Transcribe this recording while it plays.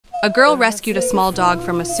A girl rescued a small dog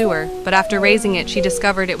from a sewer, but after raising it, she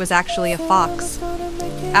discovered it was actually a fox.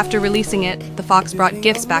 After releasing it, the fox brought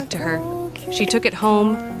gifts back to her. She took it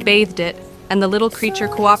home, bathed it, and the little creature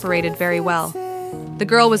cooperated very well. The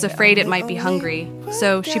girl was afraid it might be hungry,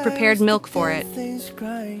 so she prepared milk for it.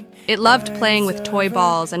 It loved playing with toy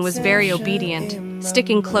balls and was very obedient,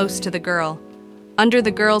 sticking close to the girl. Under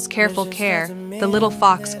the girl's careful care, the little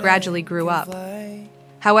fox gradually grew up.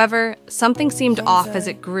 However, something seemed off as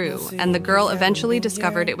it grew, and the girl eventually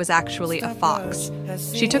discovered it was actually a fox.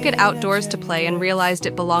 She took it outdoors to play and realized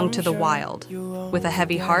it belonged to the wild. With a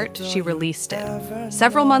heavy heart, she released it.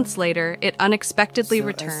 Several months later, it unexpectedly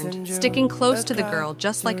returned, sticking close to the girl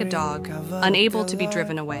just like a dog, unable to be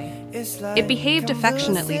driven away. It behaved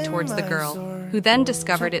affectionately towards the girl, who then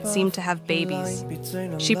discovered it seemed to have babies.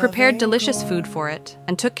 She prepared delicious food for it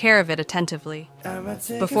and took care of it attentively.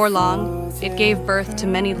 Before long, it gave birth to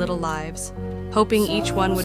many little lives, hoping each one would